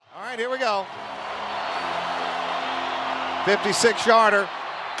Here we go. 56-yarder.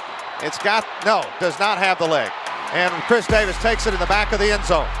 Does not have the leg. And Chris Davis takes it in the back of the end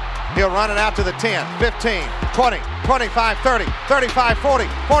zone. He'll run it out to the 10, 15, 20, 25, 30, 35, 40,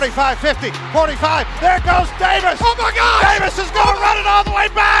 45, 50, 45. There goes Davis. Oh, my God. Davis is going to run it all the way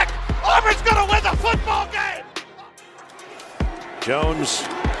back. Auburn's going to win the football game. Jones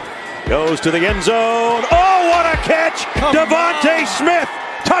goes to the end zone. Oh, what a catch. Devontae Smith.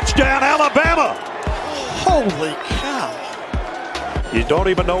 Touchdown, Alabama. Holy cow. You don't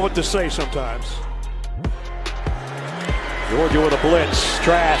even know what to say sometimes. Georgia with a blitz.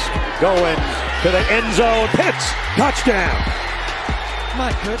 Trask going to the end zone. Pitts. Touchdown.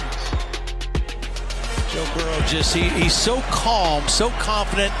 My goodness. Joe Burrow he's so calm, so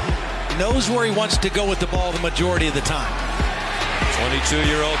confident, knows where he wants to go with the ball the majority of the time.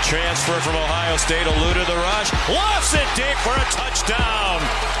 22-year-old transfer from Ohio State eluded the rush. Lofts it deep for a touchdown.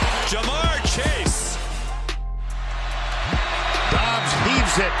 Jamar Chase. Dobbs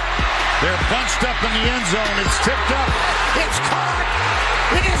heaves it. They're bunched up in the end zone. It's tipped up. It's caught.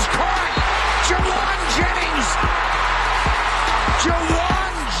 It is caught. Jawan Jennings.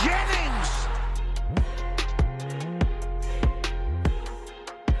 Jawan Jennings.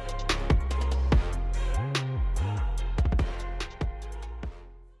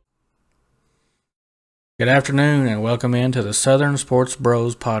 Good afternoon and welcome into the Southern Sports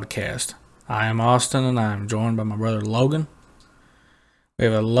Bros podcast. I am Austin and I am joined by my brother Logan. We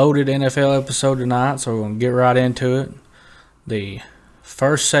have a loaded NFL episode tonight, so we're going to get right into it. The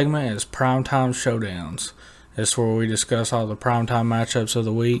first segment is Primetime Showdowns. This is where we discuss all the primetime matchups of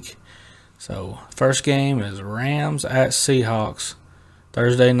the week. So, first game is Rams at Seahawks,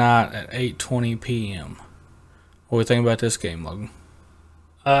 Thursday night at 8:20 p.m. What do you think about this game, Logan?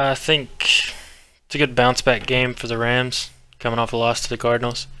 I think it's a good bounce-back game for the Rams, coming off a loss to the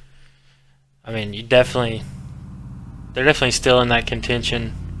Cardinals. I mean, they're definitely still in that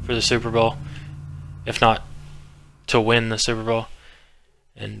contention for the Super Bowl, if not to win the Super Bowl.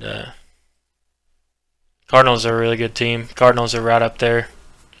 And Cardinals are a really good team. Cardinals are right up there.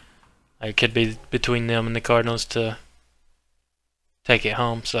 It could be between them and the Cardinals to take it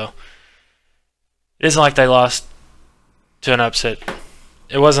home. So it isn't like they lost to an upset.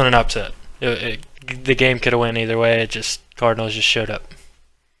 It wasn't an upset. The game could have went either way. Cardinals just showed up.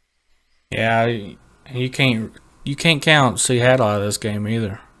 Yeah, you can't count Seattle out of this game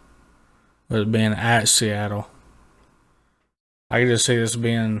either. With it being at Seattle. I could just see this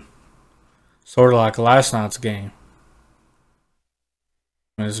being sort of like last night's game.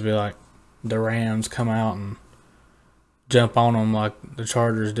 This would be like the Rams come out and jump on them like the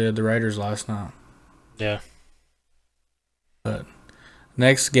Chargers did the Raiders last night. Yeah. But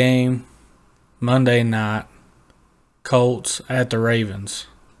next game, Monday night, Colts at the Ravens.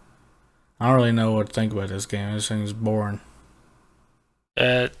 I don't really know what to think about this game. This thing's boring.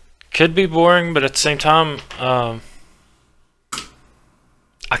 It could be boring, but at the same time, I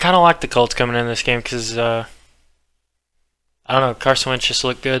kind of like the Colts coming in this game because, I don't know, Carson Wentz just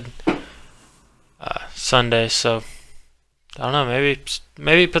looked good Sunday, so I don't know,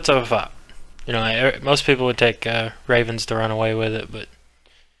 maybe he puts up a fight. You know, most people would take Ravens to run away with it, but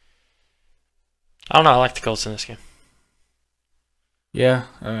I don't know, I like the Colts in this game. Yeah,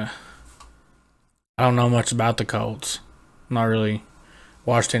 I don't know much about the Colts. Not really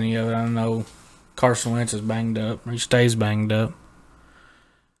watched any of it. I know Carson Wentz is banged up. He stays banged up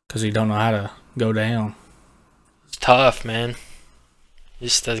because he don't know how to go down. It's tough, man. He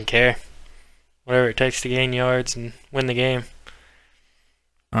just doesn't care. Whatever it takes to gain yards and win the game.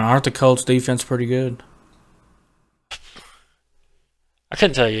 Aren't the Colts' defense pretty good? I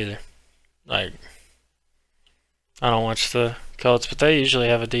couldn't tell you either. Like, I don't watch the Colts, but they usually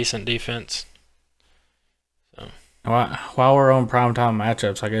have a decent defense. So while we're on primetime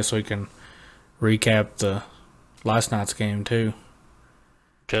matchups, I guess we can recap the last night's game too.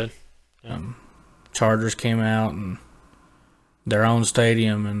 Good. Yeah. Chargers came out in their own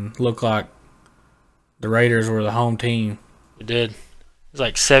stadium and looked like the Raiders were the home team. It did. It was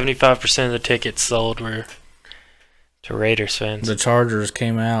like 75% of the tickets sold were to Raiders fans. The Chargers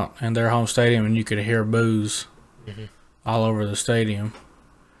came out in their home stadium and you could hear boos all over the stadium.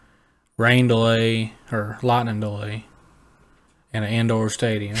 Rain delay or lightning delay in an indoor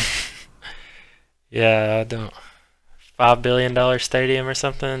stadium. Yeah, I don't. $5 billion stadium or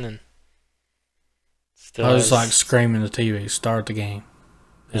something, and still I was like screaming at the TV, start the game.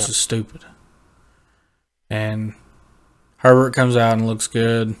 This is stupid. And Herbert comes out and looks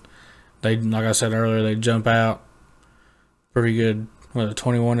good. They, like I said earlier, they jump out pretty good with a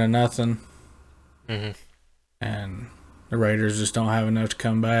 21-0. And the Raiders just don't have enough to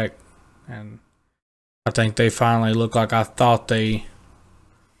come back. and I think they finally look like I thought they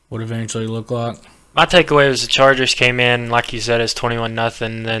would eventually look like. My takeaway was the Chargers came in, like you said, as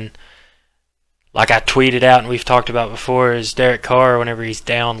 21-0. Then, like I tweeted out and we've talked about before, is Derek Carr, whenever he's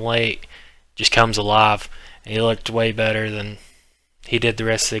down late, just comes alive. And he looked way better than he did the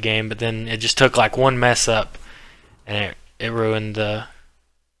rest of the game. But then it just took like one mess up, and it ruined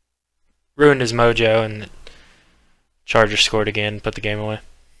his mojo, and the Chargers scored again, put the game away.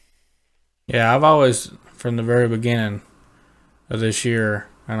 Yeah, I've always, from the very beginning of this year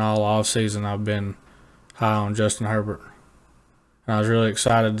and all offseason, I've been high on Justin Herbert. And I was really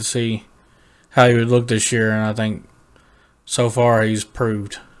excited to see how he would look this year, and I think so far he's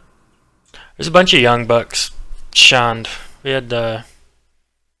proved. There's a bunch of young bucks shined. We had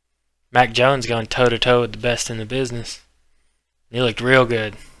Mac Jones going toe-to-toe with the best in the business. He looked real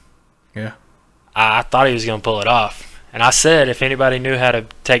good. Yeah. I thought he was going to pull it off. And I said if anybody knew how to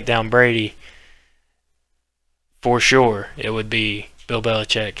take down Brady, for sure it would be Bill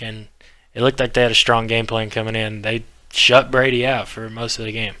Belichick. And it looked like they had a strong game plan coming in. They shut Brady out for most of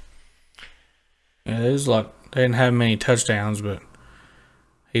the game. Yeah, it was like they didn't have many touchdowns, but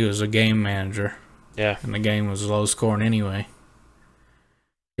he was a game manager. Yeah. And the game was low scoring anyway.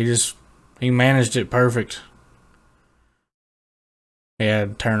 He managed it perfect. He had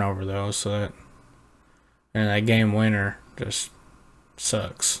a turnover though, and that game winner just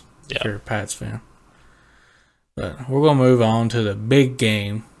sucks if you're a Pats fan. But we're gonna move on to the big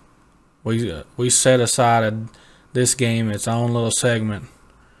game. We set aside this game its own little segment.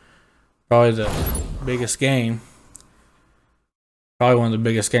 Probably the biggest game. Probably one of the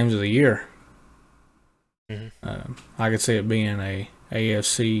biggest games of the year. Mm-hmm. I could see it being a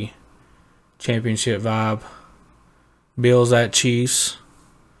AFC championship vibe. Bills at Chiefs.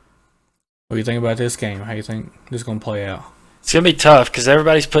 What do you think about this game? How do you think this is going to play out? It's going to be tough because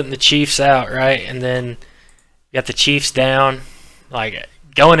everybody's putting the Chiefs out, right? And then you got the Chiefs down. Like,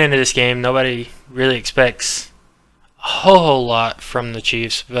 going into this game, nobody really expects a whole lot from the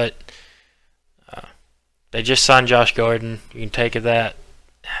Chiefs, but they just signed Josh Gordon. You can take that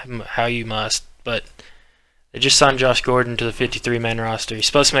how you must, but they just signed Josh Gordon to the 53-man roster. He's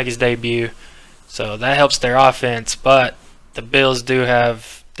supposed to make his debut, so that helps their offense, but the Bills do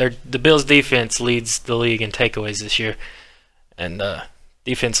have the Bills defense leads the league in takeaways this year, and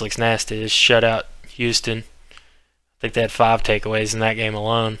defense looks nasty. They shut out Houston. I think they had 5 takeaways in that game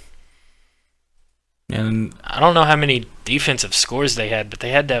alone. And I don't know how many defensive scores they had, but they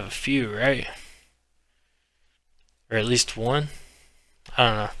had to have a few, right? Or at least one? I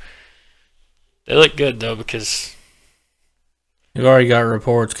don't know. They look good, though, because you've already got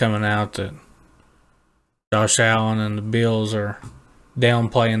reports coming out that Josh Allen and the Bills are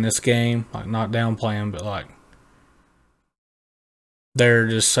downplaying this game. Like, not downplaying, but, like, they're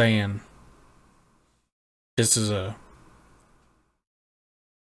just saying this is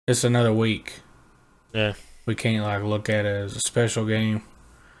it's another week. Yeah. We can't, like, look at it as a special game.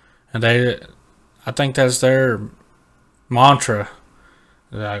 And I think that's their mantra.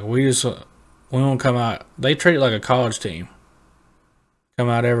 Like, we won't come out. They treat it like a college team. Come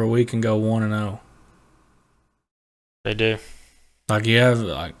out every week and go 1-0. They do. Like, you have,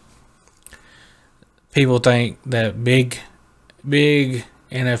 like, people think that big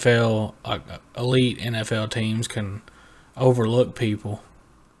NFL, like, elite NFL teams can overlook people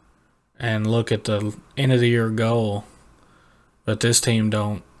and look at the end of the year goal, but this team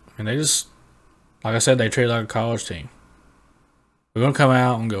don't. And they just, like I said, they treat it like a college team. We're going to come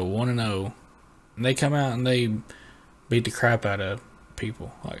out and go 1-0. And they come out and they beat the crap out of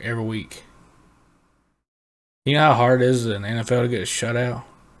people, like, every week. You know how hard it is in the NFL to get a shutout?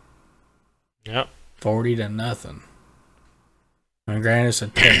 Yep. 40-0. I mean, granted, it's the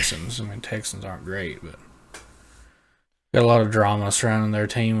Texans. I mean, Texans aren't great, but got a lot of drama surrounding their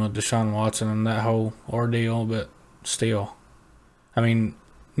team with Deshaun Watson and that whole ordeal, but still. I mean,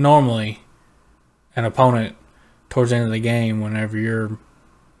 normally, an opponent towards the end of the game, whenever you're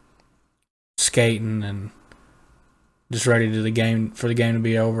skating and just ready for the game to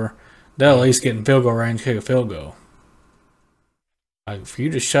be over, they'll at least get in field goal range, kick a field goal. Like, for you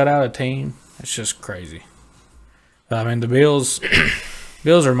to shut out a team, it's just crazy. But, I mean, the Bills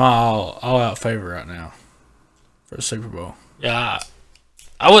are my all-out favorite right now for the Super Bowl. Yeah,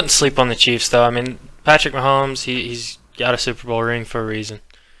 I wouldn't sleep on the Chiefs, though. I mean, Patrick Mahomes, he's got a Super Bowl ring for a reason.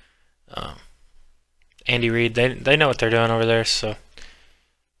 Andy Reid, they know what they're doing over there, so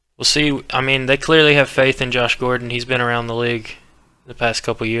we'll see. I mean, they clearly have faith in Josh Gordon. He's been around the league the past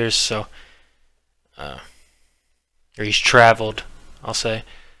couple years, so or he's traveled, I'll say.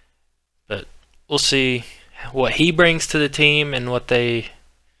 But we'll see what he brings to the team and what they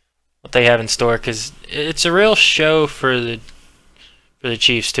what they have in store, because it's a real show for the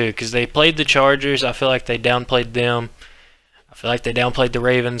Chiefs too, because they played the Chargers. I feel like they downplayed them. I feel like they downplayed the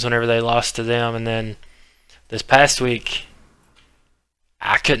Ravens whenever they lost to them, and then this past week,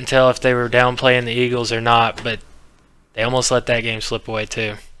 I couldn't tell if they were downplaying the Eagles or not, but they almost let that game slip away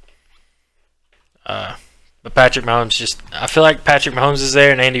too. But Patrick Mahomes I feel like Patrick Mahomes is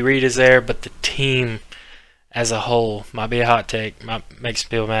there and Andy Reid is there, but the team as a whole might be a hot take, makes me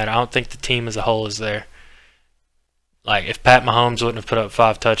feel mad. I don't think the team as a whole is there. Like, if Pat Mahomes wouldn't have put up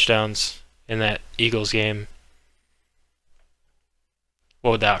 5 touchdowns in that Eagles game,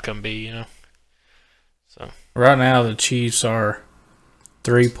 what would the outcome be, you know? So right now, the Chiefs are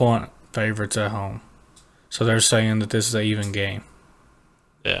 3-point favorites at home. So they're saying that this is an even game.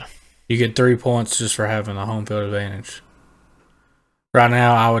 Yeah. You get 3 points just for having the home field advantage. Right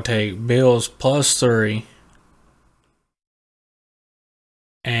now, I would take Bills +3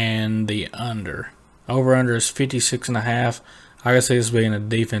 and the under. Over-under is 56.5. I can see this being a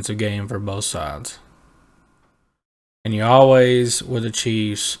defensive game for both sides. And you always, with the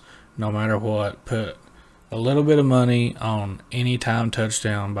Chiefs, no matter what, put a little bit of money on any time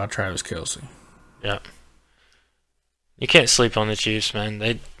touchdown by Travis Kelce. Yeah. You can't sleep on the Chiefs,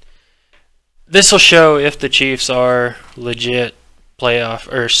 man. This will show if the Chiefs are legit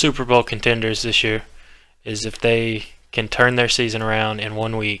playoff or Super Bowl contenders this year, is if they can turn their season around in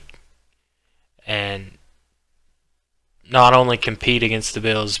 1 week and not only compete against the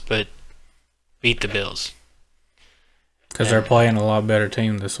Bills, but beat the Bills. Because they're playing a lot better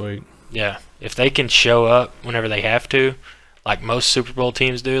team this week. Yeah. If they can show up whenever they have to, like most Super Bowl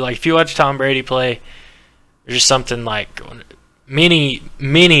teams do. Like, if you watch Tom Brady play, there's just something like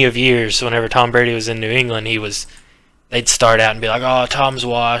many of years whenever Tom Brady was in New England, they'd start out and be like, oh, Tom's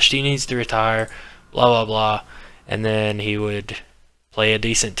washed, he needs to retire, blah, blah, blah. And then he would play a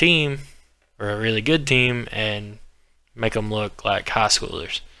decent team or a really good team and make them look like high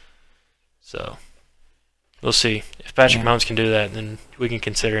schoolers. So we'll see. If Patrick Mahomes can do that, then we can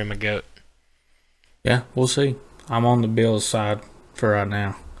consider him a GOAT. Yeah, we'll see. I'm on the Bills side for right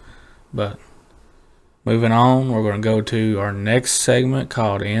now. But moving on, we're going to go to our next segment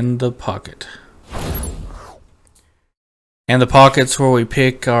called In the Pocket. In the Pocket's where we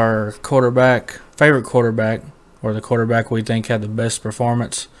pick our favorite quarterback, or the quarterback we think had the best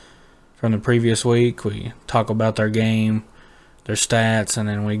performance from the previous week. We talk about their game, their stats, and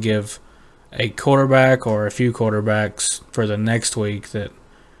then we give a quarterback or a few quarterbacks for the next week that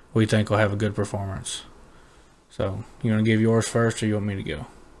we think will have a good performance. So, you want to give yours first, or you want me to go?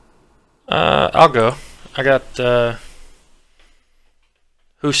 I'll go. I got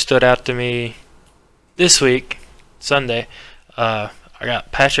who stood out to me this week, Sunday. I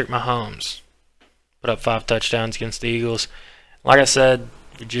got Patrick Mahomes. Put up 5 touchdowns against the Eagles. Like I said,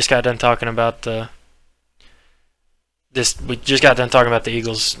 we just got done talking about the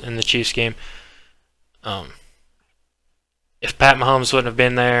Eagles and the Chiefs game. If Pat Mahomes wouldn't have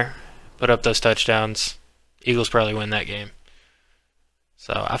been there, put up those touchdowns, Eagles probably win that game.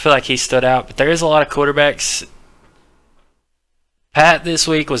 So I feel like he stood out, but there is a lot of quarterbacks. Pat this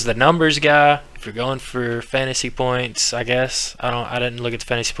week was the numbers guy. If you're going for fantasy points, I guess. I didn't look at the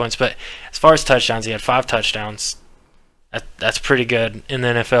fantasy points, but as far as touchdowns, he had 5 touchdowns. That's pretty good in the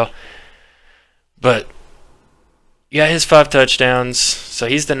NFL. But yeah, his 5 touchdowns, so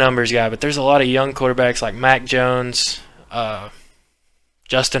he's the numbers guy. But there's a lot of young quarterbacks like Mac Jones,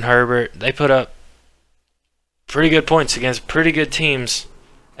 Justin Herbert. They put up pretty good points against pretty good teams.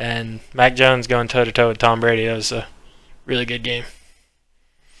 And Mac Jones going toe-to-toe with Tom Brady. That was a really good game.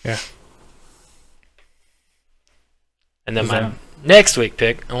 Yeah. And then my next week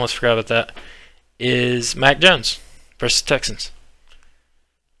pick, I almost forgot about that, is Mac Jones versus Texans.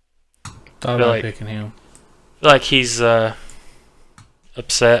 Thought about picking him. I feel like he's upset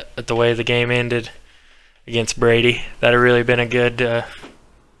at the way the game ended against Brady. That would really been a good,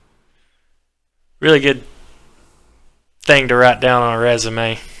 really good thing to write down on a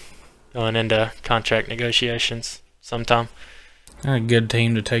resume going into contract negotiations sometime. A good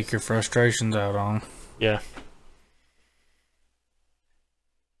team to take your frustrations out on. Yeah.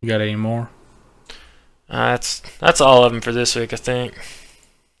 You got any more? That's all of them for this week, I think.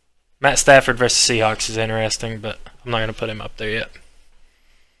 Matt Stafford versus Seahawks is interesting, but I'm not going to put him up there yet.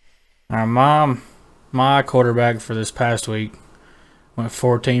 My quarterback for this past week went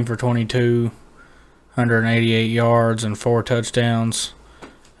 14 for 22, 188 yards and 4 touchdowns.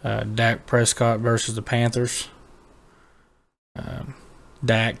 Dak Prescott versus the Panthers.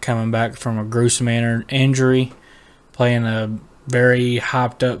 Dak coming back from a gruesome injury, playing a very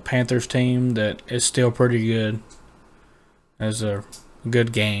hyped up Panthers team that is still pretty good. It was a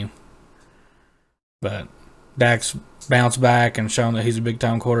good game. But Dak's bounced back and shown that he's a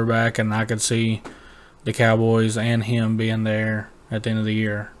big-time quarterback, and I could see the Cowboys and him being there at the end of the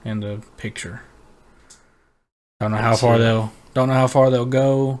year in the picture. Don't know how far they'll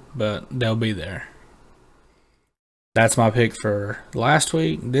go, but they'll be there. That's my pick for last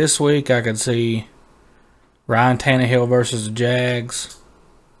week. This week, I could see Ryan Tannehill versus the Jags.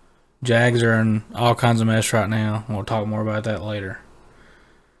 Jags are in all kinds of mess right now. We'll talk more about that later.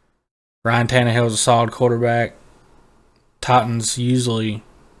 Ryan Tannehill is a solid quarterback. Titans usually,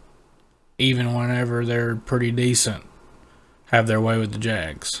 even whenever they're pretty decent, have their way with the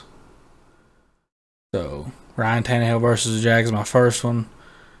Jags. So, Ryan Tannehill versus the Jags is my first one.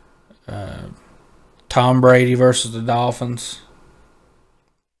 Tom Brady versus the Dolphins.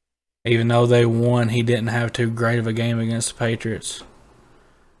 Even though they won, he didn't have too great of a game against the Patriots.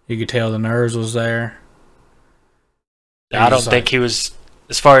 You could tell the nerves was there. I don't think he was,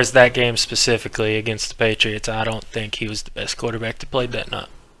 as far as that game specifically against the Patriots, I don't think he was the best quarterback that played that night.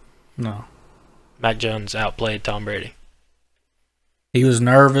 No. Mac Jones outplayed Tom Brady. He was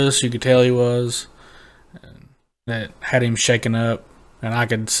nervous. You could tell he was. That had him shaken up, and I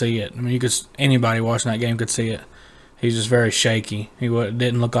could see it. I mean, anybody watching that game could see it. He's just very shaky. He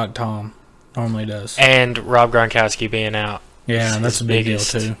didn't look like Tom normally does. And Rob Gronkowski being out. Yeah, that's a big deal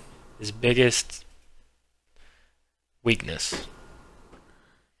too. His biggest weakness.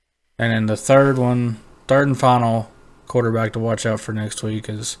 And then the third and final quarterback to watch out for next week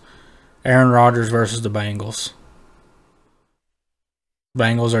is Aaron Rodgers versus the Bengals.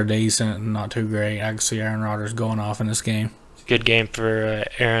 Bengals are decent and not too great. I can see Aaron Rodgers going off in this game. It's a good game for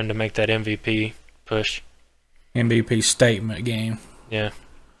Aaron to make that MVP push. MVP statement game. Yeah.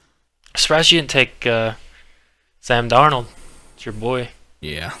 I'm surprised you didn't take Sam Darnold. It's your boy.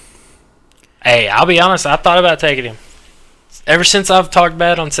 Yeah. Hey, I'll be honest. I thought about taking him. Ever since I've talked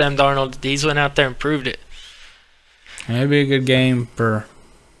bad on Sam Darnold, he's went out there and proved it. And it'd be a good game for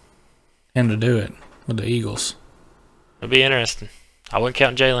him to do it with the Eagles. It'll be interesting. I wouldn't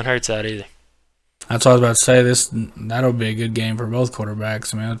count Jalen Hurts out either. That's what I was about to say. That'll be a good game for both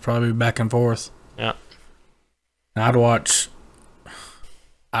quarterbacks. I mean, it'd probably be back and forth. Yeah. And I'd watch.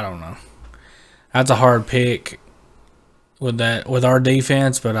 I don't know. That's a hard pick with our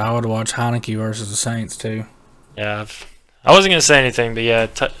defense, but I would watch Heineke versus the Saints too. Yeah, I wasn't gonna say anything, but yeah,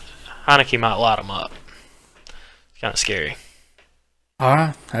 Heineke might light him up. It's kind of scary. All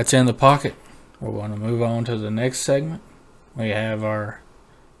right, that's in the pocket. We're going to move on to the next segment. We have our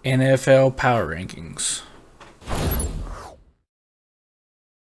NFL Power Rankings.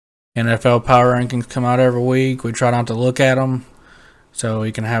 NFL Power Rankings come out every week. We try not to look at them so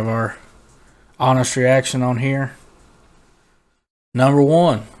we can have our honest reaction on here. Number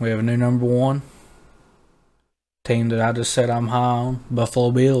one. We have a new number one. Team that I just said I'm high on.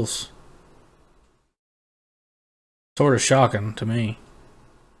 Buffalo Bills. Sort of shocking to me.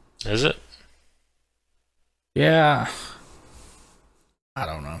 Is it? Yeah. I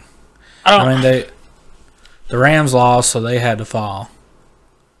don't know. I mean, the Rams lost, so they had to fall.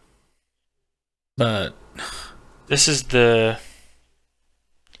 But this is the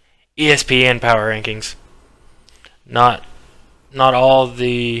ESPN Power Rankings. Not all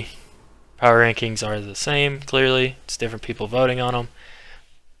the power rankings are the same, clearly. It's different people voting on them.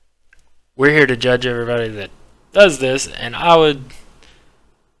 We're here to judge everybody that does this, and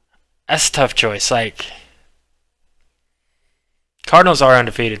that's a tough choice. Like, Cardinals are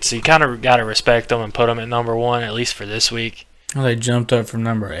undefeated, so you kind of got to respect them and put them at number one, at least for this week. Well, they jumped up from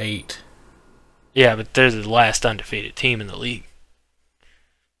number 8. Yeah, but they're the last undefeated team in the league.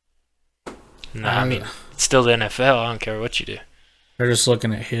 No, I mean, it's still the NFL. I don't care what you do. They're just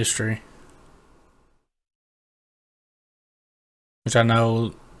looking at history. Which I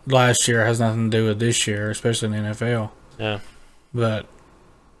know last year has nothing to do with this year, especially in the NFL. Yeah. But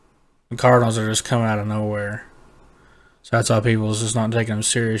the Cardinals are just coming out of nowhere. So that's why people's just not taking them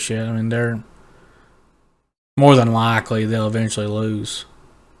serious yet. I mean, they're more than likely they'll eventually lose.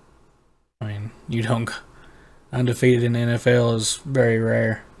 I mean, you don't undefeated in the NFL is very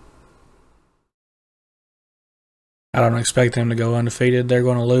rare. I don't expect them to go undefeated. They're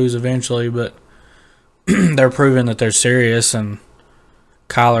going to lose eventually, but they're proving that they're serious, and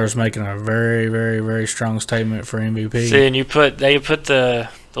Kyler's making a very, very, very strong statement for MVP. See, and they put the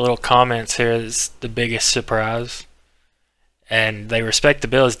little comments here as the biggest surprise. And they respect the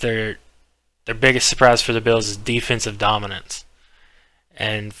Bills. Their biggest surprise for the Bills is defensive dominance.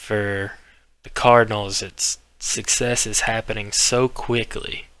 And for the Cardinals, its success is happening so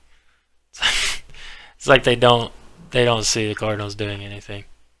quickly. It's like they don't see the Cardinals doing anything.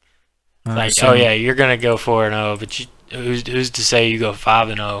 Like, oh yeah, you're gonna go 4-0, but who's to say you go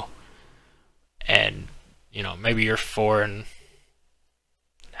 5-0 and maybe you're 4 and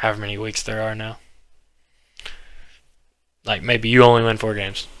however many weeks there are now. Like maybe you only win 4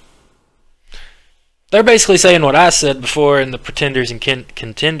 games. They're basically saying what I said before in the Pretenders and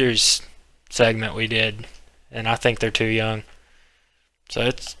Contenders segment we did, and I think they're too young. So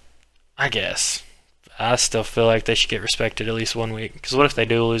I guess. I still feel like they should get respected at least 1 week. Because what if they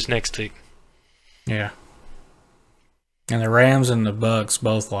do lose next week? Yeah. And the Rams and the Bucks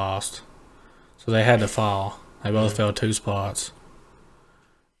both lost. So they had to fall. They both fell 2 spots.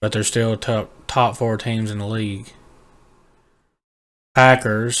 But they're still top 4 teams in the league.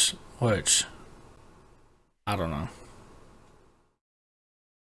 Packers, which I don't know.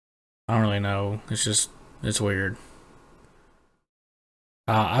 I don't really know. It's weird.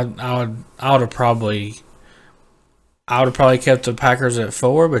 I would have probably kept the Packers at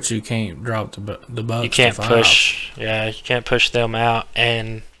 4, but you can't drop the Bucks. You can't to 5. push. Yeah, you can't push them out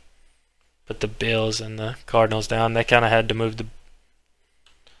and put the Bills and the Cardinals down. They kind of had to move the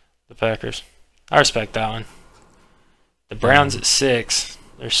Packers. I respect that one. The Browns at 6.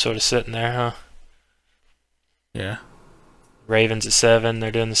 They're sort of sitting there, huh? Yeah. Ravens at 7.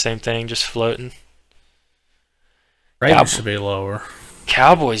 They're doing the same thing, just floating. Ravens should be lower.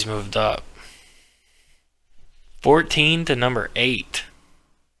 Cowboys moved up. 14 to number 8.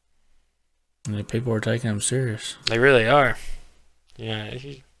 And people are taking them serious. They really are. Yeah,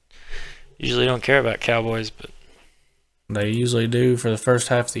 usually don't care about Cowboys, but they usually do for the first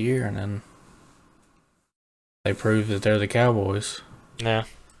half of the year, and then they prove that they're the Cowboys. Yeah.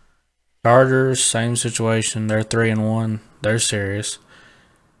 Chargers, same situation. They're 3-1. They're serious.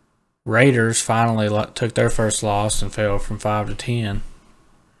 Raiders finally took their first loss and fell from 5 to 10.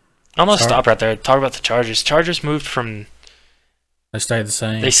 I'm gonna stop right there. Talk about the Chargers. Chargers moved from. They stayed the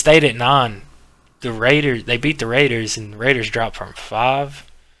same. They stayed at 9. The Raiders. They beat the Raiders, and the Raiders dropped from 5.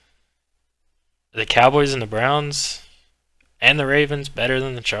 The Cowboys and the Browns, and the Ravens better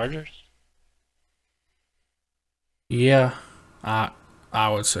than the Chargers. Yeah, I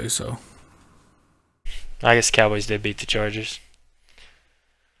would say so. I guess Cowboys did beat the Chargers.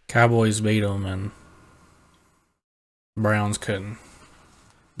 Cowboys beat them, and Browns couldn't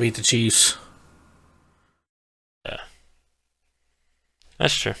beat the Chiefs. Yeah,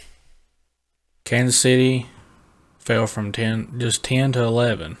 that's true. Kansas City fell from 10 to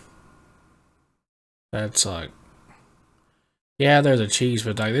 11. That's like, yeah, they're the Chiefs,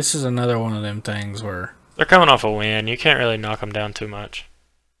 but like this is another one of them things where they're coming off a win. You can't really knock them down too much.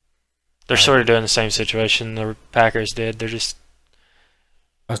 They're sort of doing the same situation the Packers did. They're just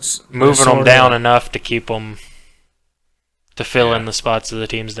moving them down enough to keep them to fill in the spots of the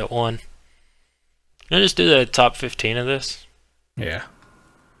teams that won. You just do the top 15 of this. Yeah.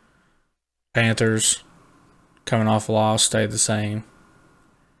 Panthers coming off a loss stayed the same.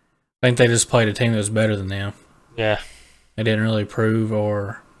 I think they just played a team that was better than them. Yeah. They didn't really prove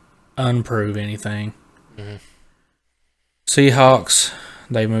or unprove anything. Mm-hmm. Seahawks,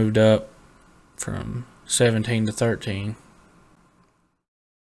 they moved up from 17 to 13.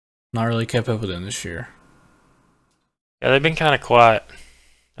 Not really kept up with them this year. Yeah, they've been kind of quiet.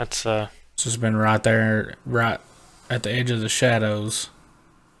 That's It's just been right there, right at the edge of the shadows.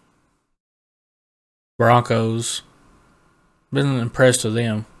 Broncos, been impressed with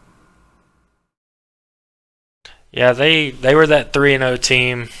them. Yeah, they were that 3-0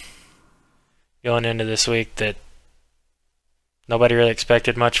 team going into this week that nobody really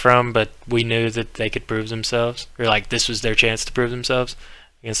expected much from, but we knew that they could prove themselves. Or like this was their chance to prove themselves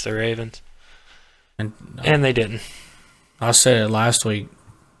against the Ravens. And they didn't. I said it last week,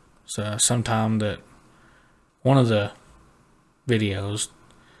 sometime that one of the videos,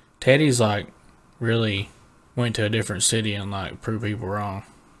 Teddy's like really went to a different city and like proved people wrong.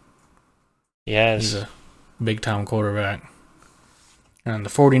 Yes. He's a big time quarterback. And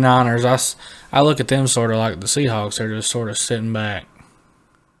the 49ers, I look at them sort of like the Seahawks. They're just sort of sitting back.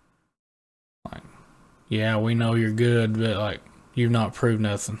 Like, yeah, we know you're good, but like you've not proved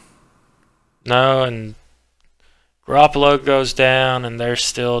nothing. No, and Garoppolo goes down, and they're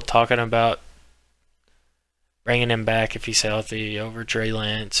still talking about bringing him back if he's healthy over Trey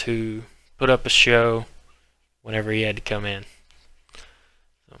Lance, who put up a show whenever he had to come in.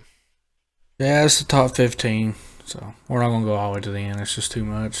 So. Yeah, it's the top 15, so we're not going to go all the way to the end. It's just too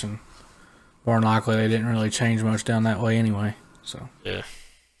much, and more than likely they didn't really change much down that way anyway. So yeah,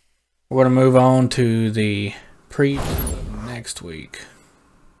 we're going to move on to the preview of next week.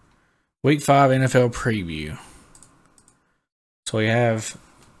 Week 5 NFL preview. So we have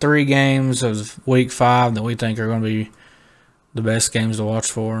 3 games of Week 5 that we think are going to be the best games to watch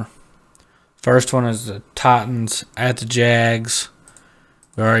for. First one is the Titans at the Jags.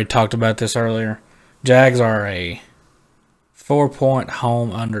 We already talked about this earlier. Jags are a 4-point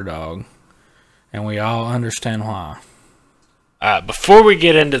home underdog, and we all understand why. Before we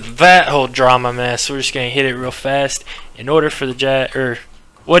get into that whole drama mess, we're just going to hit it real fast. In order for the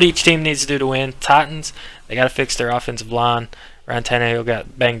what each team needs to do to win, Titans, they got to fix their offensive line. Ryan Tannehill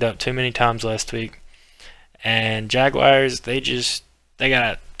got banged up too many times last week. And Jaguars, they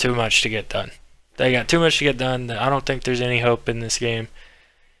got too much to get done. They got too much to get done. I don't think there's any hope in this game.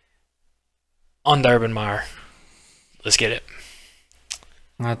 On the Urban Meyer. Let's get it.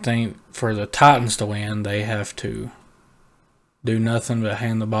 I think for the Titans to win, they have to do nothing but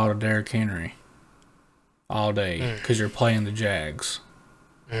hand the ball to Derrick Henry all day because you're playing the Jags.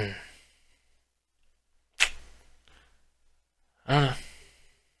 I don't know.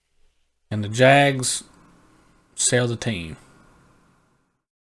 And the Jags sell the team.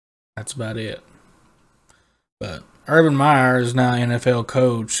 That's about it. But Urban Meyer is now an NFL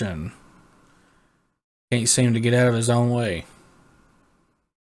coach and can't seem to get out of his own way.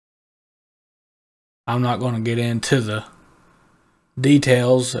 I'm not going to get into the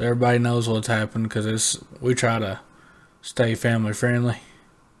details. Everybody knows what's happened because we try to stay family friendly.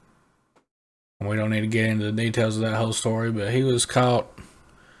 And we don't need to get into the details of that whole story, but he was caught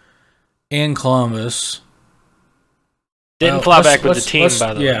in Columbus. Didn't fly back with the team,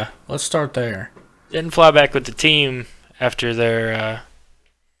 by the way. Yeah, let's start there. Didn't fly back with the team after their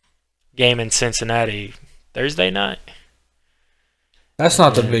game in Cincinnati Thursday night. That's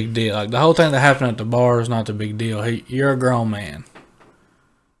not the big deal. Like the whole thing that happened at the bar is not the big deal. You're a grown man.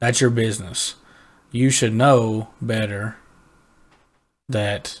 That's your business. You should know better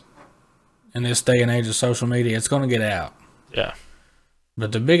that in this day and age of social media, it's going to get out. Yeah.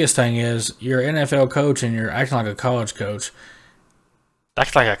 But the biggest thing is you're an NFL coach and you're acting like a college coach.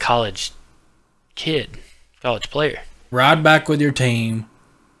 Acting like a college kid, college player. Ride back with your team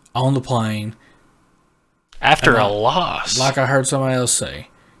on the plane. After a loss. Like I heard somebody else say.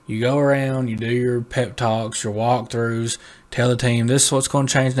 You go around, you do your pep talks, your walkthroughs, tell the team this is what's going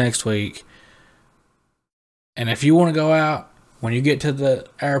to change next week. And if you want to go out, when you get to the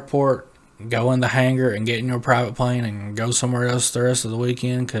airport, go in the hangar and get in your private plane and go somewhere else the rest of the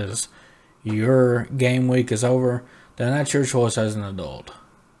weekend because your game week is over, then that's your choice as an adult.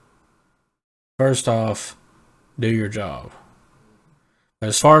 First off, do your job. But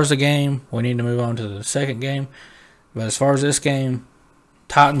as far as the game, we need to move on to the second game. But as far as this game,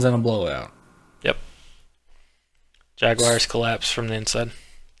 Titans in a blowout. Yep. Jaguars collapse from the inside.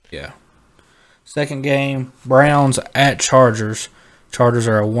 Yeah. Second game, Browns at Chargers. Chargers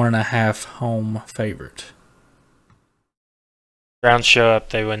are a 1.5 home favorite. Browns show up,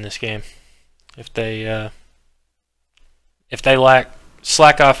 they win this game. If they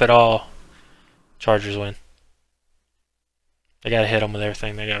slack off at all, Chargers win. They got to hit them with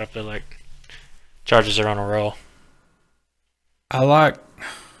everything they got up there. Like Chargers are on a roll. It's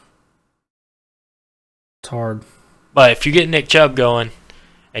hard. But if you get Nick Chubb going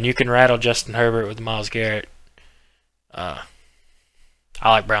and you can rattle Justin Herbert with Myles Garrett, I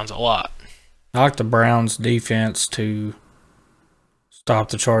like Browns a lot. I like the Browns defense to stop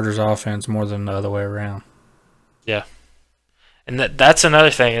the Chargers offense more than the other way around. Yeah. And that's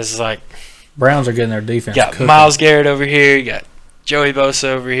another thing is like Browns are getting their defense. You got Myles Garrett over here, you got Joey Bosa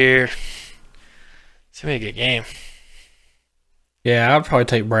over here. It's gonna be a good game. Yeah, I'd probably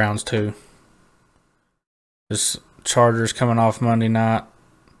take Browns too. This Chargers coming off Monday night.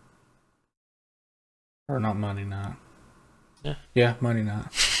 Or not Monday night. Yeah, Monday night.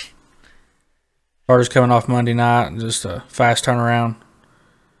 Chargers coming off Monday night, just a fast turnaround.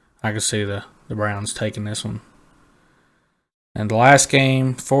 I can see the Browns taking this one. And the last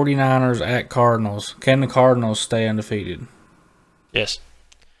game, 49ers at Cardinals. Can the Cardinals stay undefeated? Yes.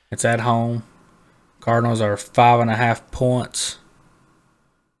 It's at home. Cardinals are 5.5 points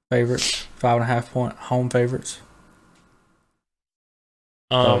favorites. 5.5 point home favorites.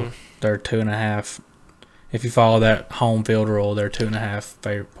 So they're 2.5. If you follow that home field rule, they're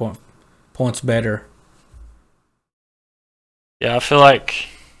 2.5 points better. Yeah, I feel like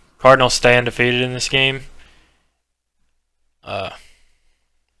Cardinals stay undefeated in this game.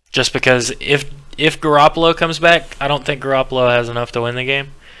 Just because if Garoppolo comes back, I don't think Garoppolo has enough to win the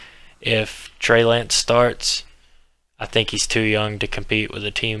game. If Trey Lance starts, I think he's too young to compete with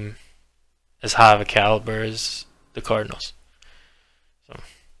a team as high of a caliber as the Cardinals. So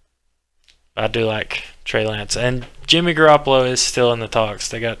I do like Trey Lance. And Jimmy Garoppolo is still in the talks.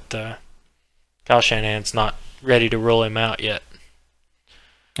 They got Kyle Shanahan's not ready to roll him out yet.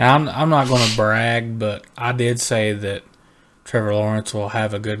 I'm not going to brag, but I did say that Trevor Lawrence will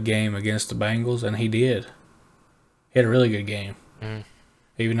have a good game against the Bengals, and he did. He had a really good game.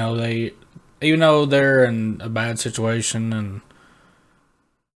 even though they're in a bad situation and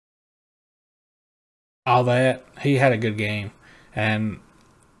all that, he had a good game. And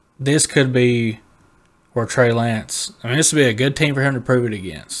this could be where Trey Lance, this would be a good team for him to prove it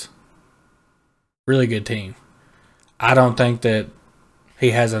against. Really good team. I don't think that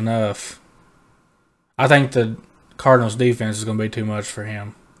he has enough. I think the Cardinals defense is going to be too much for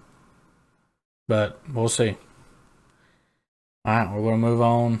him. But we'll see. All right, we're going to move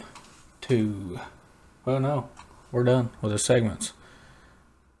on to... Well, no. We're done with the segments.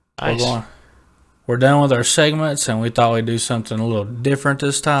 Nice. We're done with our segments, and we thought we'd do something a little different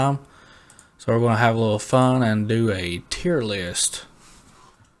this time. So we're going to have a little fun and do a tier list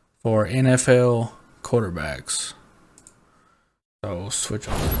for NFL quarterbacks. So we'll switch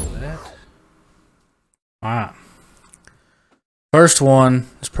on to that. All right. First one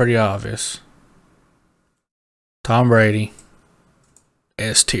is pretty obvious. Tom Brady,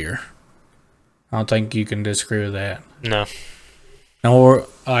 S tier. I don't think you can disagree with that. No. And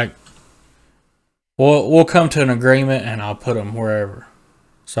we'll come to an agreement, and I'll put them wherever.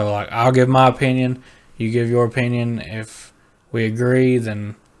 So, I'll give my opinion, you give your opinion. If we agree,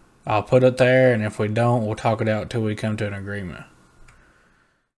 then I'll put it there, and if we don't, we'll talk it out till we come to an agreement.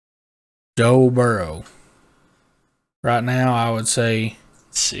 Joe Burrow. Right now, I would say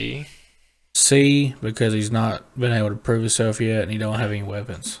C, because he's not been able to prove himself yet, and he don't have any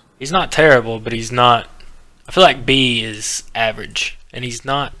weapons. He's not terrible, but he's not. I feel like B is average, and he's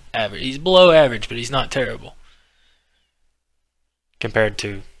not average. He's below average, but he's not terrible compared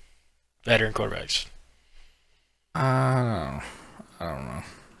to veteran quarterbacks. I don't know.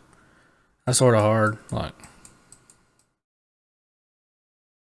 That's sort of hard.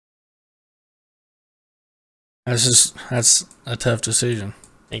 That's a tough decision.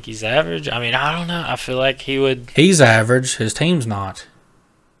 Think he's average? I don't know. I feel like he would. He's average. His team's not.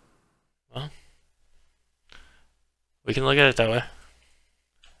 Well, we can look at it that way.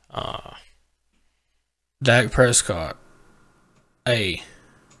 Dak Prescott, A.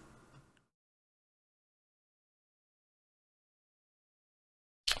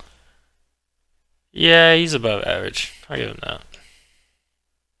 Yeah, he's above average. I'll give him that.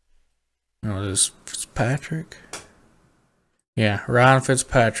 This Fitzpatrick? Yeah, Ryan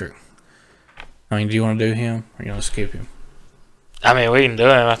Fitzpatrick. Do you want to do him or you want to skip him? We can do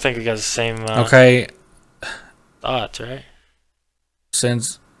him. I think we got the same okay. thoughts, right?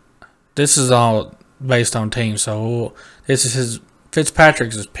 Since this is all based on teams, so this is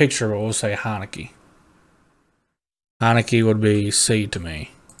Fitzpatrick's picture, but we'll say Heineke. Heineke would be C to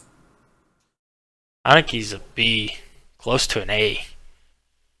me. Heineke's a B, close to an A.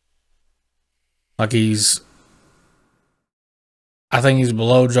 I think he's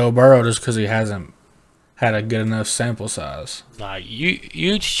below Joe Burrow just because he hasn't had a good enough sample size. Nah,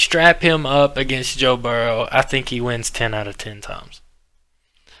 you strap him up against Joe Burrow, I think he wins 10 out of 10 times.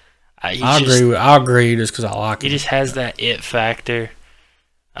 I agree just because I like him. He just has that it factor.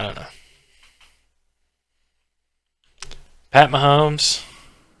 I don't know. Pat Mahomes.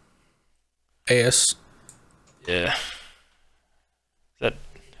 S. Yeah.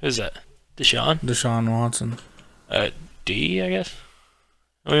 Who's that? Deshaun Watson. D, I guess.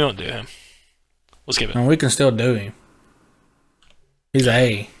 We won't do him. We'll skip it. We can still do him. He's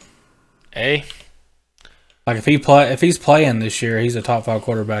A. A? If he's playing this year, he's a top 5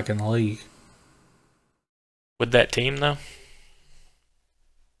 quarterback in the league. With that team, though?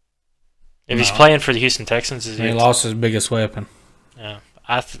 If he's playing for the Houston Texans, he lost his biggest weapon. Yeah.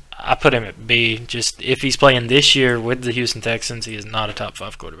 I put him at B. Just if he's playing this year with the Houston Texans, he is not a top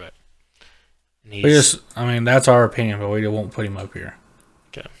 5 quarterback. That's our opinion, but we won't put him up here.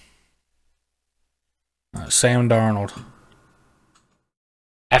 Okay. Sam Darnold.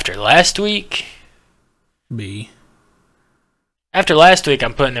 After last week? B. After last week,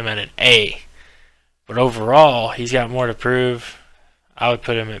 I'm putting him at an A. But overall, he's got more to prove. I would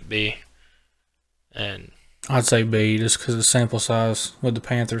put him at B. And I'd say B just because of sample size with the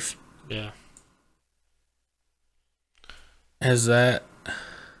Panthers. Yeah. Is that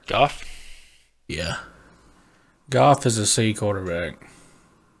Goff? Yeah. Goff is a C quarterback.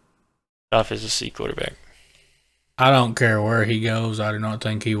 Goff is a C quarterback. I don't care where he goes. I do not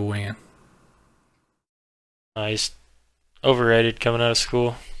think he will win. He's overrated coming out of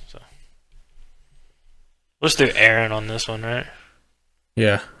school. So let's do Aaron on this one, right?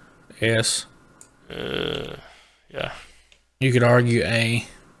 Yeah. S. Yeah. You could argue A,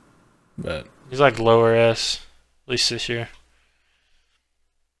 but he's like lower S, at least this year.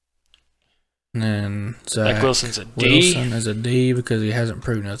 And then Zach Wilson's a D. Wilson is a D because he hasn't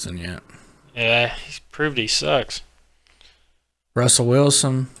proved nothing yet. Yeah, he's proved he sucks. Russell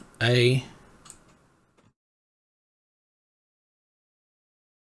Wilson, A.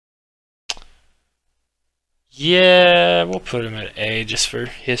 Yeah, we'll put him at A just for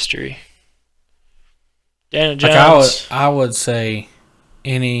history. Daniel Like Jones. I would say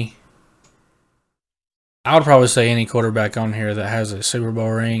any. I would probably say any quarterback on here that has a Super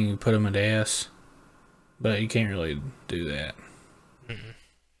Bowl ring, you put him at S. But you can't really do that. Mm-mm.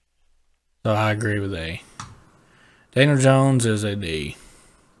 So I agree with A. Daniel Jones is a D.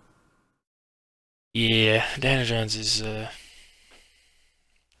 Yeah, Daniel Jones is.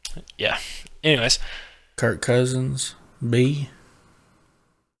 Yeah. Anyways, Kirk Cousins, B.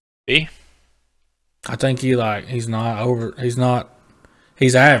 B. I think he's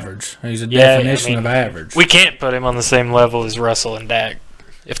average. He's a definition of average. We can't put him on the same level as Russell and Dak.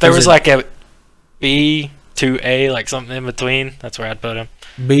 If there Is was it- like a B to A, like something in between, that's where I'd put him.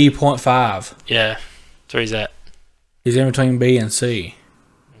 B.5. Yeah, that's where he's at. He's in between B and C.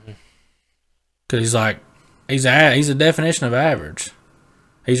 Because he's a definition of average.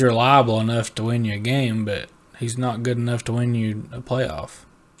 He's reliable enough to win you a game, but he's not good enough to win you a playoff.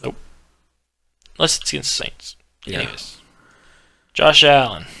 Unless it's against the Saints. Yeah. Anyways. Josh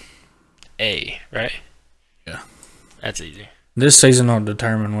Allen. A, right? Yeah. That's easy. This season will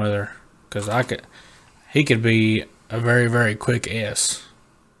determine whether, because he could be a very, very quick S.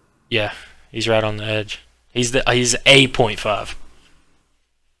 Yeah, he's right on the edge. He's A.5.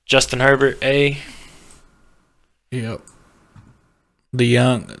 Justin Herbert, A. Yep.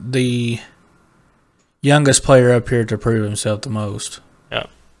 The youngest player up here to prove himself the most. Yep.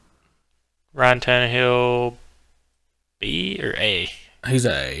 Ryan Tannehill, B or A? He's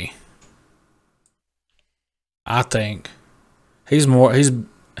a A. I think he's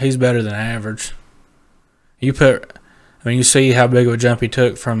better than average. You see how big of a jump he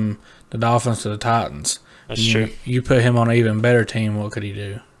took from the Dolphins to the Titans. That's true. You put him on an even better team, what could he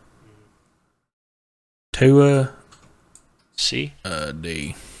do? Tua, C.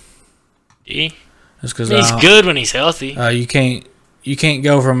 D. D. Just because He's good when he's healthy. you can't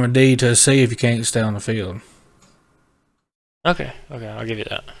go from a D to a C if you can't stay on the field. Okay, I'll give you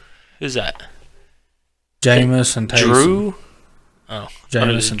that. Who's that? Jameis and Taysom. Drew? Oh,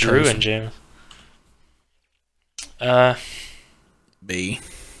 Jameis and Drew Taysom. and Jameis. B.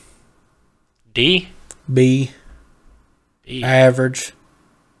 D? B. B. Average.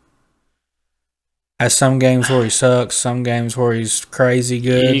 Has some games where he sucks, some games where he's crazy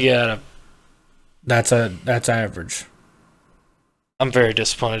good. You gotta. That's average. I'm very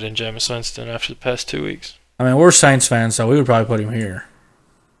disappointed in Jameis Winston after the past 2 weeks. I mean, we're Saints fans, so we would probably put him here.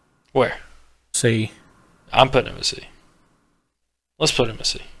 Where? C. I'm putting him a C. Let's put him a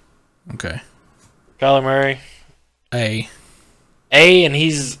C. Okay. Kyler Murray, A. A, and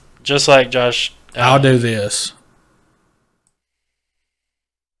he's just like Josh I'll Allen. do this.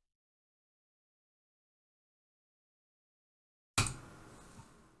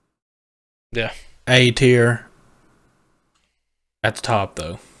 Yeah. A tier. At the top,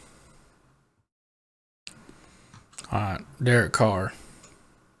 though. All right. Derek Carr.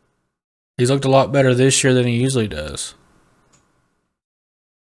 He's looked a lot better this year than he usually does.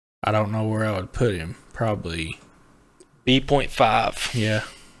 I don't know where I would put him. Probably, B.5. yeah,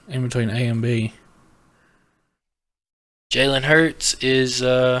 in between A and B. Jalen Hurts is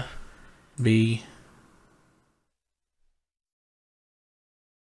B.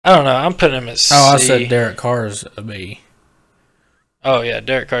 I don't know. I'm putting him at C. Oh, I said Derek Carr's a B. Oh yeah,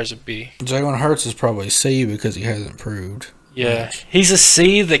 Derek Carr's a B. Jalen Hurts is probably C because he hasn't proved. Yeah, much. he's a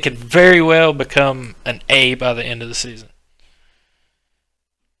C that could very well become an A by the end of the season.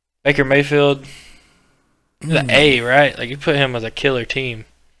 Baker Mayfield, the A, right? Like you put him with a killer team.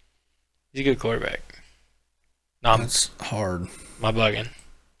 He's a good quarterback. No, That's hard. my bugging.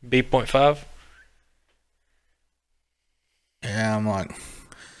 B.5. Yeah, I'm like,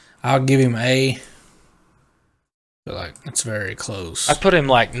 I'll give him A. But like, it's very close. I put him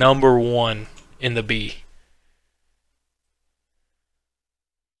like number 1 in the B.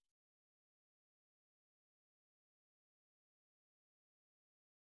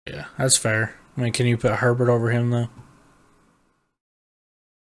 Yeah, that's fair. I mean, can you put Herbert over him though?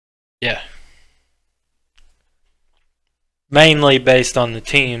 Yeah. Mainly based on the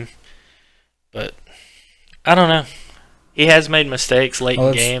team, but I don't know. He has made mistakes late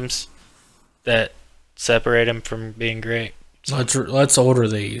in games that separate him from being great. So. Let's order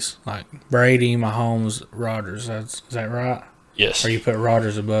these like Brady, Mahomes, Rodgers. Is that right? Yes. Or you put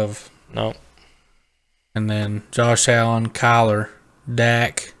Rodgers above? No. And then Josh Allen, Kyler,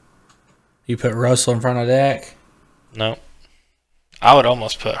 Dak. You put Russell in front of Dak? No. I would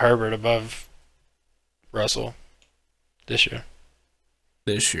almost put Herbert above Russell this year.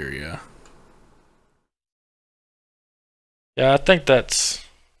 this year, yeah. Yeah, I think that's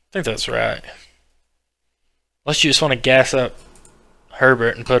right. Unless you just want to gas up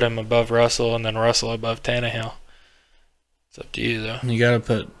Herbert and put him above Russell and then Russell above Tannehill. It's up to you, though.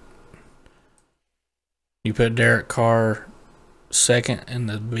 You put Derek Carr second in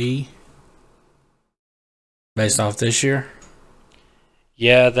the B based off this year?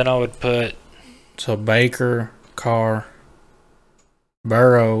 Yeah, then I would put... So Baker, Carr,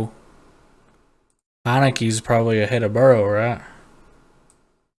 Burrow. Heineke's probably ahead of Burrow, right?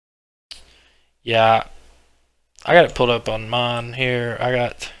 Yeah. I got it pulled up on mine here. I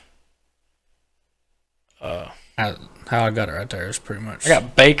got... How I got it right there is pretty much... I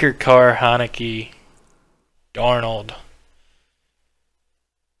got Baker, Carr, Heineke, Darnold,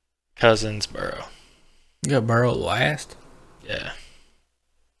 Cousins, Burrow. You got Burrow last? Yeah.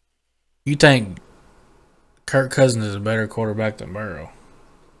 You think Kirk Cousins is a better quarterback than Burrow?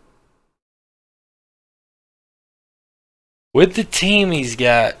 With the team he's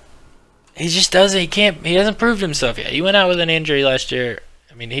got, he just doesn't. He hasn't proved himself yet. He went out with an injury last year.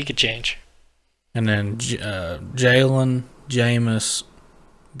 I mean, he could change. And then Jalen, Jameis,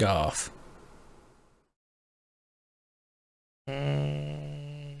 Goff.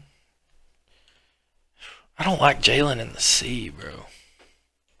 I don't like Jalen in the C, bro.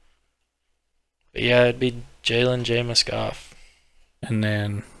 But yeah, it'd be Jalen, Jameis, Goff. And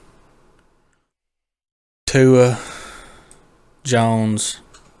then Tua, Jones,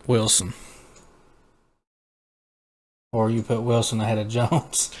 Wilson. Or you put Wilson ahead of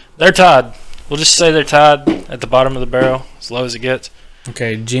Jones. They're tied. We'll just say they're tied at the bottom of the barrel, as low as it gets.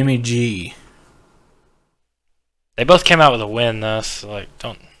 Okay, Jimmy G. They both came out with a win, though, so like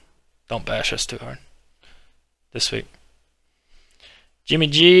don't bash us too hard this week. Jimmy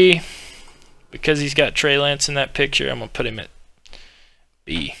G, because he's got Trey Lance in that picture, I'm gonna put him at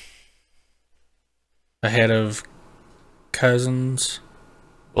B. Ahead of Cousins.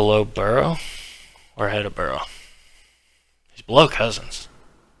 Below Burrow or ahead of Burrow? He's below Cousins.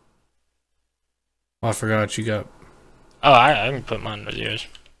 Oh, I forgot you got. Oh, I can put mine with yours.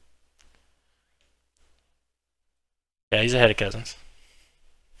 Yeah, he's ahead of Cousins.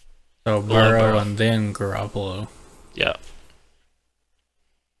 So Burrow and then Garoppolo. Yeah.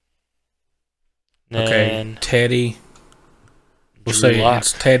 Okay, Teddy. We'll say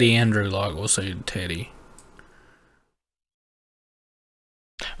it's Teddy and Drew Lock. We'll say Teddy.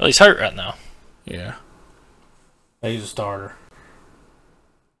 Well, he's hurt right now. Yeah. He's a starter.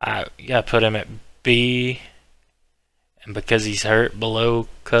 You gotta put him at B, and because he's hurt, below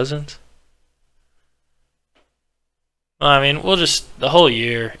Cousins. Well, I mean, we'll just the whole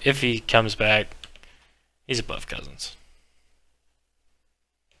year. If he comes back, he's above Cousins.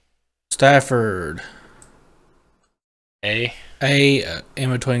 Stafford. A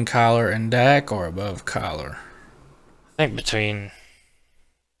in between Kyler and Dak or above Kyler? I think between.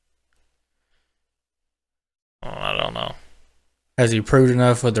 Oh, I don't know. Has he proved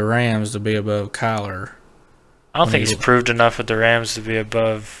enough with the Rams to be above Kyler? I don't think he's proved enough with the Rams to be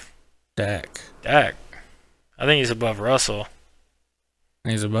above Dak. I think he's above Russell.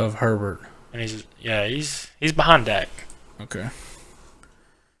 And he's above Herbert. And he's behind Dak. Okay.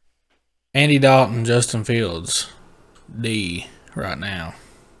 Andy Dalton, Justin Fields, D right now.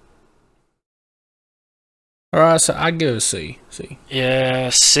 All right, so I give it a C. C. Yeah,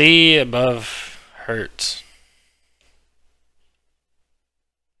 C above Hurts.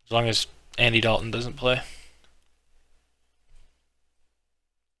 As long as Andy Dalton doesn't play.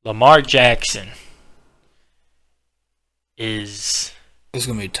 Lamar Jackson is... It's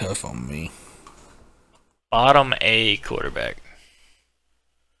going to be tough on me. Bottom A quarterback.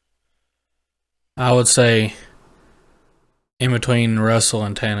 I would say in between Russell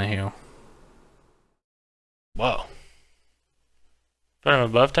and Tannehill. Whoa. Put him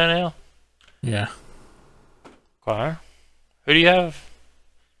above Tannehill? Yeah. Okay. Who do you have?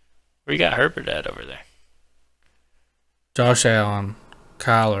 Where you got Herbert at over there? Josh Allen,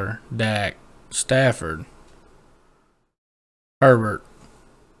 Kyler, Dak, Stafford, Herbert,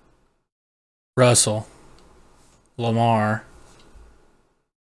 Russell, Lamar,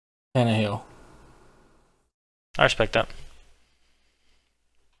 Tannehill. I respect that.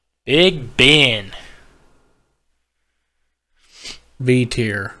 Big Ben. B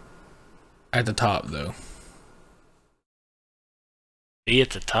tier at the top, though. B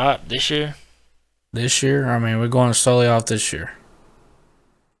at the top this year? This year? I mean, we're going solely off this year.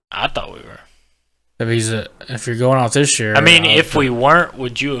 I thought we were. If you're going off this year... I mean, if we weren't,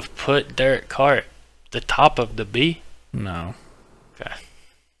 would you have put Derek Carr at the top of the B? No. Okay.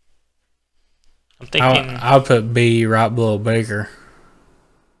 I'm thinking... I'll put B right below Baker.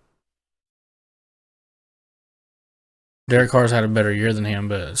 Derek Carr's had a better year than him,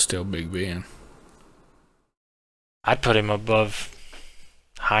 but it's still Big Ben. I'd put him above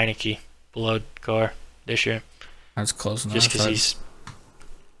Heineke, below Carr this year. That's close enough. Just because he's...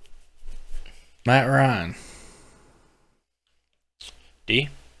 Matt Ryan. D?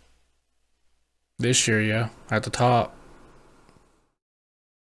 This year, yeah. At the top.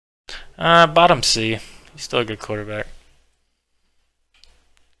 Bottom C. He's still a good quarterback.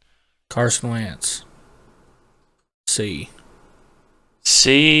 Carson Wentz. C.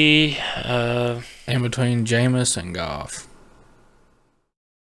 C. In between Jameis and Goff.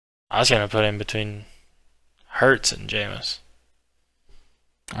 I was going to put him between Hurts and Jameis.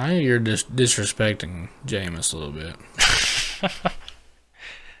 I think you're just disrespecting Jameis a little bit.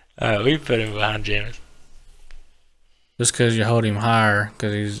 We put him behind Jameis. Just because you hold him higher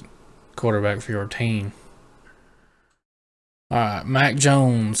because he's quarterback for your team. All right, Mac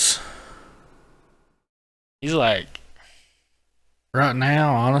Jones. He's like... Right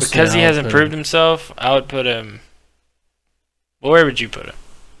now, honestly, because he hasn't proved himself, I would put him... Well, where would you put him?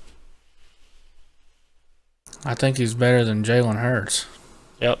 I think he's better than Jalen Hurts.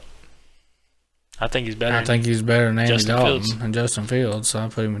 Yep. I think he's better. I think he's better than Andy Justin Dalton Fields. and Justin Fields, so I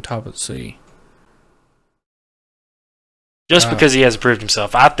put him at top of the C. Just because he hasn't proved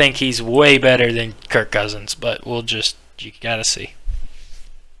himself. I think he's way better than Kirk Cousins, but you gotta see.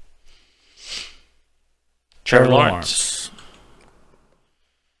 Trevor Lawrence.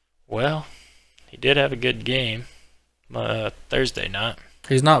 Well, he did have a good game Thursday night.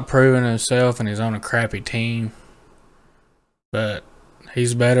 He's not proving himself, and he's on a crappy team. But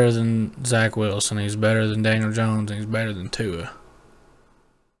he's better than Zach Wilson. He's better than Daniel Jones, and he's better than Tua.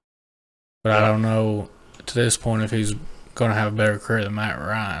 But I don't know to this point if he's going to have a better career than Matt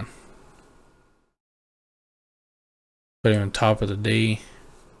Ryan. Put him on top of the D.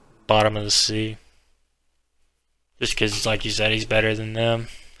 Bottom of the C. Just because, like you said, he's better than them.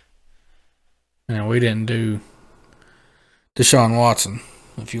 And we didn't do Deshaun Watson,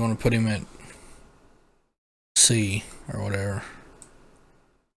 if you want to put him at C or whatever.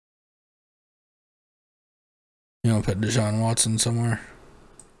 You want to put Deshaun Watson somewhere?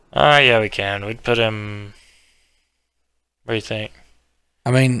 Yeah, we can. We'd put him... What do you think?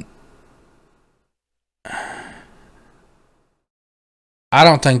 I mean, I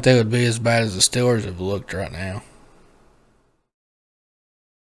don't think they would be as bad as the Steelers have looked right now.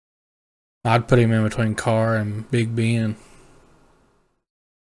 I'd put him in between Carr and Big Ben.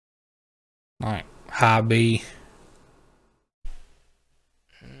 Like, high B.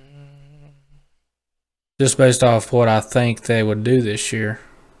 Just based off what I think they would do this year.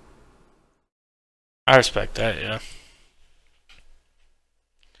 I respect that, yeah. Is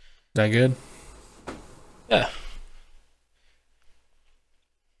that good? Yeah.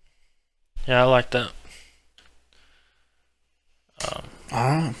 Yeah, I like that.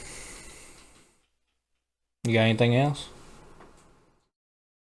 Alright. You got anything else?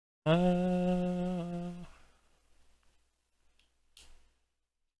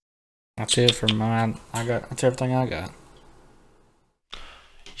 That's it for mine. That's everything I got. You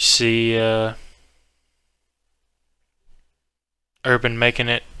see Urban making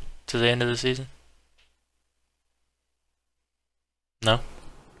it to the end of the season? No?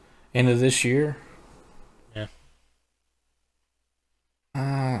 End of this year? Yeah.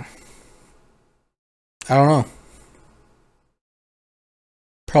 I don't know.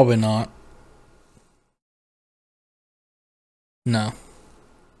 Probably not. No.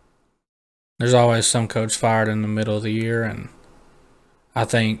 There's always some coach fired in the middle of the year, and I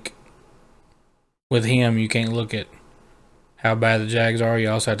think with him, you can't look at how bad the Jags are.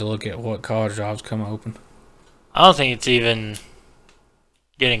 You also have to look at what college jobs come open. I don't think it's even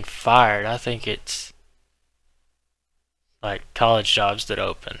getting fired. I think it's like college jobs that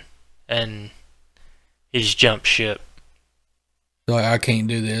open, and he just jumped ship. Like, I can't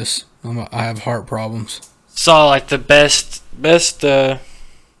do this. I have heart problems. Saw like the best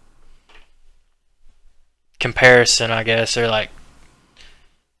comparison, I guess, or like,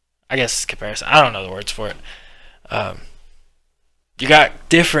 I guess comparison. I don't know the words for it. You got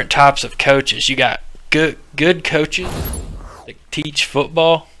different types of coaches. You got good coaches that teach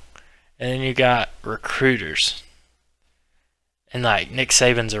football, and then you got recruiters. And like Nick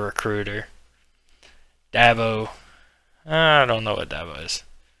Saban's a recruiter. Dabo, I don't know what Dabo is.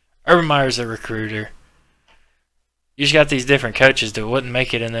 Urban Meyer's a recruiter. You just got these different coaches that wouldn't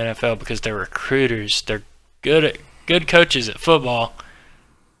make it in the NFL because they're recruiters. They're good coaches at football,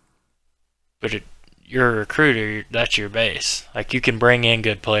 but you're a recruiter. That's your base. Like, you can bring in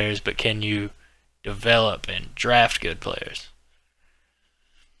good players, but can you develop and draft good players?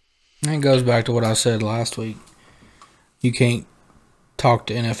 And it goes back to what I said last week. you can't talk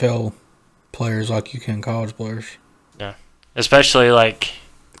to NFL players like you can college players. Yeah. Especially, like,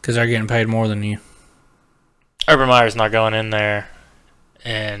 because they're getting paid more than you. Urban Meyer's not going in there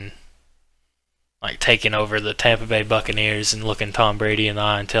and, like, taking over the Tampa Bay Buccaneers and looking Tom Brady in the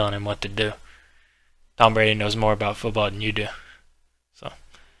eye and telling him what to do. Tom Brady knows more about football than you do. So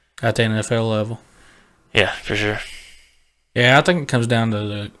At the NFL level. Yeah, for sure. Yeah, I think it comes down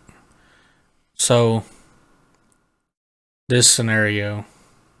to this scenario.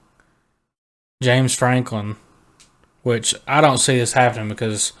 James Franklin, which I don't see this happening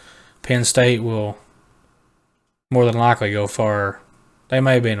because Penn State will more than likely go far. They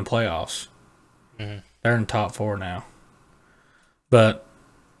may be in the playoffs. Mm-hmm. They're in the top 4 now. But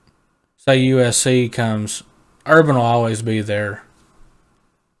say USC comes, Urban will always be their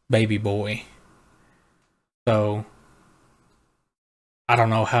baby boy. So I don't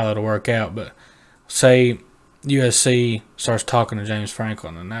know how it'll work out, but say USC starts talking to James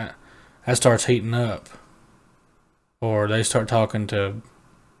Franklin and that starts heating up. Or they start talking to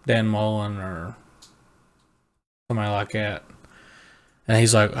Dan Mullen or somebody like that. And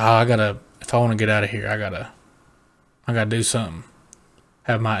he's like, if I want to get out of here, I gotta do something.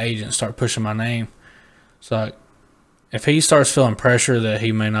 Have my agent start pushing my name. So like, if he starts feeling pressure that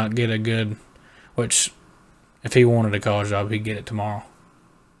he may not get a good, which if he wanted a college job, he'd get it tomorrow.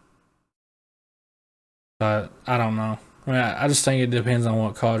 But I don't know. I mean, I just think it depends on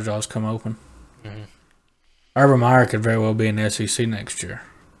what college jobs come open. Mm-hmm. Urban Meyer could very well be in the SEC next year.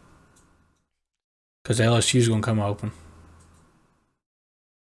 Because LSU's going to come open.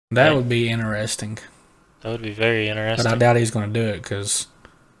 That would be interesting. That would be very interesting. But I doubt he's going to do it because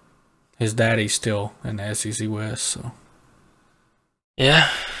his daddy's still in the SEC West. So yeah,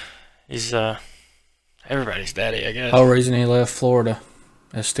 he's everybody's daddy, I guess. The whole reason he left Florida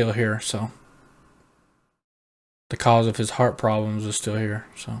is still here. So the cause of his heart problems is still here.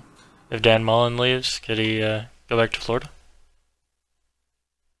 So if Dan Mullen leaves, could he go back to Florida?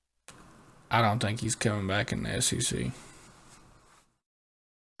 I don't think he's coming back in the SEC.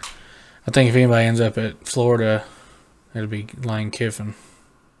 I think if anybody ends up at Florida, it'll be Lane Kiffin.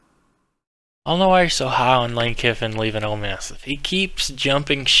 I don't know why you're so high on Lane Kiffin leaving Ole Miss. If he keeps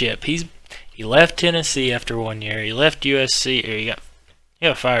jumping ship, he left Tennessee after 1 year. He left USC, or he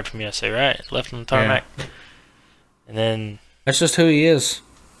got fired from USC, right? Left on the tarmac. Yeah. And then that's just who he is.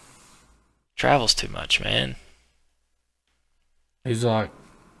 Travels too much, man. He's I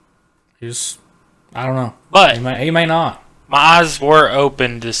don't know. But he may not. My eyes were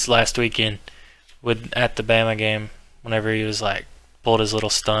open this last weekend at the Bama game whenever he was like pulled his little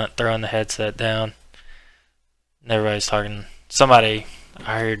stunt, throwing the headset down. And everybody's talking. Somebody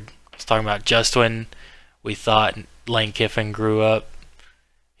I heard was talking about just when we thought Lane Kiffin grew up,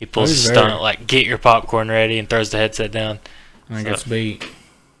 he pulls a stunt like get your popcorn ready and throws the headset down. And gets beat.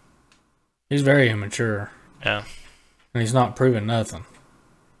 He's very immature. Yeah. And he's not proving nothing.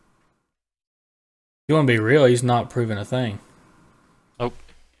 You want to be real, he's not proving a thing. Nope.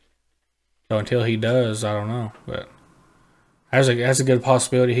 So until he does, I don't know. But that's a good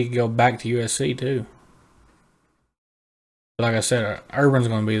possibility he could go back to USC too. But like I said, Urban's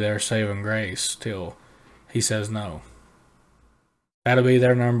going to be there saving grace till he says no. That'll be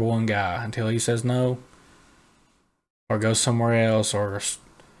their number one guy until he says no, or goes somewhere else, or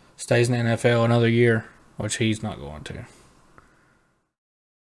stays in the NFL another year, which he's not going to.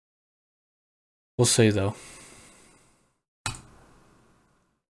 We'll see, though.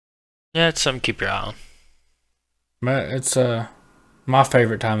 Yeah, it's something to keep your eye on. But it's my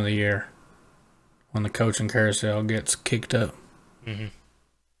favorite time of the year when the coaching carousel gets kicked up. Mm-hmm.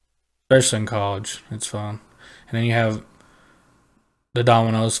 Especially in college. It's fun. And then you have the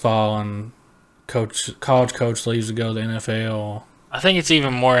dominoes fall and college coach leaves to go to the NFL. I think it's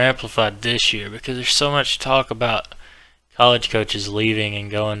even more amplified this year because there's so much talk about college coaches leaving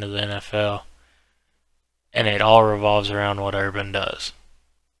and going to the NFL. And it all revolves around what Urban does.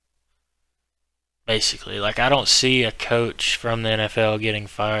 Basically, like I don't see a coach from the NFL getting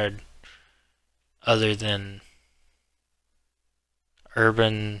fired other than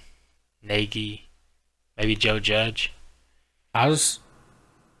Urban, Nagy, maybe Joe Judge. I just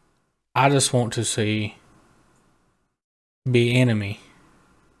want to see be enemy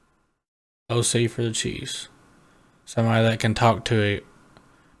OC for the Chiefs. Somebody that can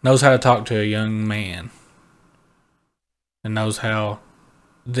knows how to talk to a young man. And knows how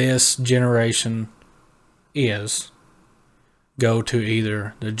this generation is. Go to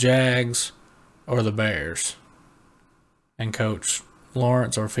either the Jags or the Bears and coach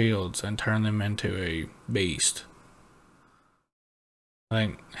Lawrence or Fields and turn them into a beast. I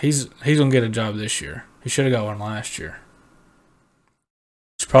think he's gonna get a job this year. He should have got one last year.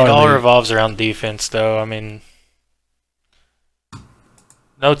 Probably It all revolves around defense, though. I mean,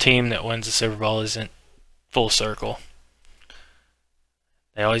 no team that wins the Super Bowl isn't full circle.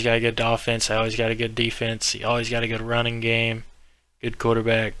 They always got a good offense. They always got a good defense. You always got a good running game, good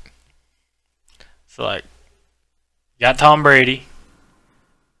quarterback. So, like, you got Tom Brady.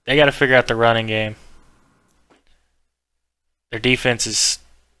 They got to figure out the running game. Their defense is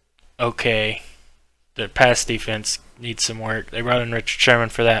okay. Their pass defense needs some work. They brought in Richard Sherman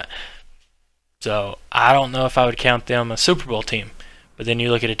for that. So, I don't know if I would count them a Super Bowl team. But then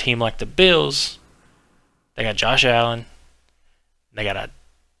you look at a team like the Bills. They got Josh Allen. They got a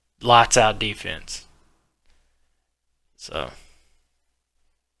lights-out defense. So.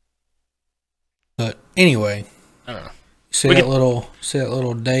 But anyway, I don't know. See that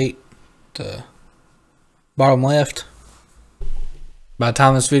little date, the bottom left. By the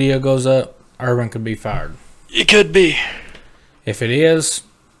time this video goes up, Urban could be fired. It could be. If it is,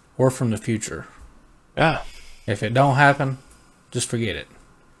 we're from the future. Yeah. If it don't happen, just forget it.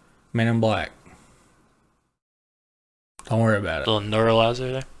 Men in Black. Don't worry about it. Little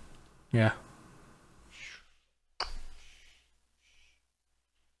neuralizer there. Yeah.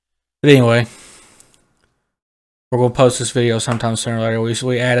 But anyway, we're going to post this video sometime sooner or later.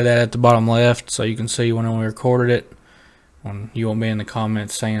 We added that at the bottom left so you can see when we recorded it. When you won't be in the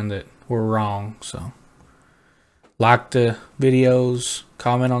comments saying that we're wrong. So, like the videos,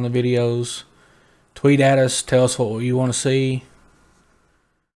 comment on the videos, tweet at us, tell us what you want to see,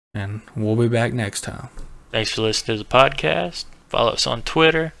 and we'll be back next time. Thanks for listening to the podcast. Follow us on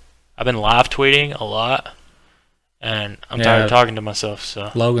Twitter. I've been live tweeting a lot, and I'm tired of talking to myself.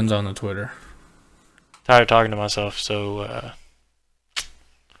 So Logan's on the Twitter. Tired of talking to myself, so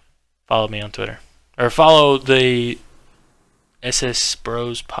follow me on Twitter. Or follow the SS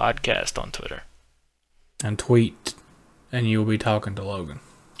Bros podcast on Twitter. And tweet, and you'll be talking to Logan.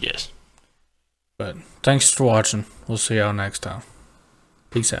 Yes. But thanks for watching. We'll see y'all next time.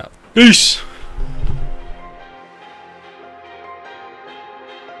 Peace out. Peace.